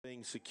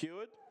being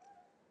secured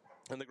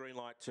and the green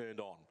light turned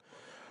on.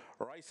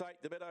 Race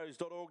 8,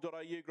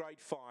 themeadows.org.au, grade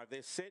 5.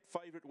 They're set.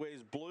 Favourite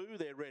wears blue.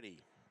 They're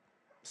ready.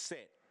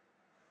 Set.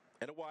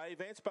 And away,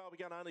 Vance Bale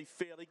begun only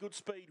fairly. Good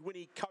speed,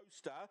 Winnie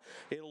Coaster.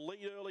 It'll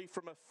lead early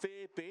from a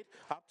fair bit.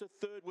 Up to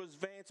third was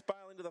Vance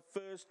Bale into the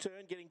first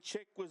turn. Getting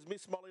checked was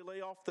Miss Molly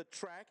Lee off the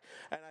track.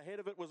 And ahead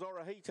of it was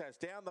Orahitas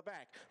down the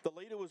back. The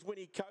leader was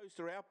Winnie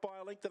Coaster, out by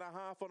a length and a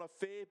half on a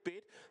fair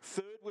bit.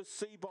 Third was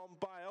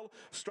Seabomb Bale.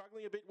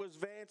 Struggling a bit was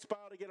Vance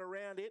Bale to get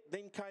around it.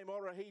 Then came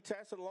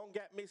Orahitas and a long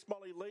gap Miss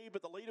Molly Lee.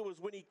 But the leader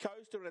was Winnie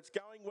Coaster, and it's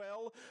going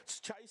well.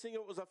 It's chasing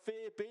it was a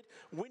fair bit.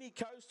 Winnie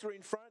Coaster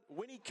in front.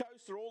 Winnie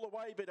Coaster all the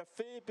way, but a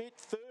fair bit.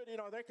 Third in,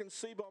 I reckon,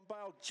 Seabomb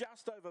Bale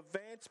just over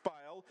Vance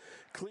Bale.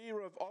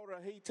 Clear of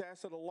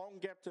Orahitas and a long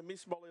gap to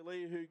Miss Molly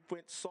Lee, who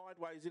went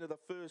sideways into the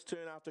first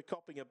turn after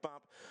copping a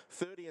bump.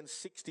 30 and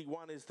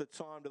 61 is the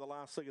time to the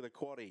last leg of the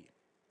quaddie.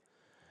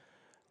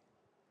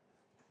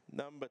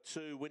 Number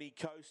 2, Winnie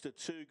Coaster,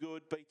 too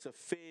good, beats a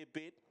fair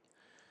bit.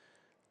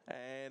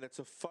 And it's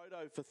a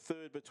photo for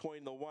third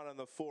between the 1 and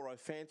the 4. I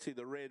fancy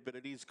the red, but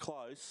it is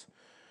close.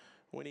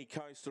 Winnie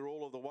Coaster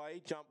all of the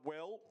way, jumped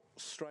well,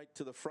 straight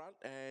to the front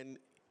and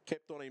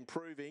kept on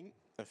improving.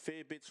 A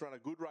fair bit's run a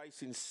good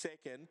race in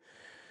second.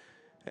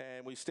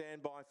 And we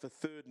stand by for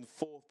third and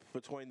fourth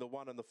between the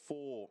 1 and the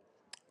 4.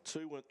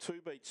 2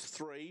 beats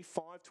 3,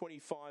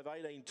 5.25,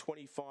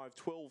 18.25,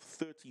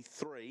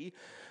 12.33,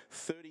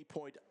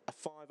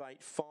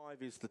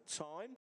 30.585 is the time.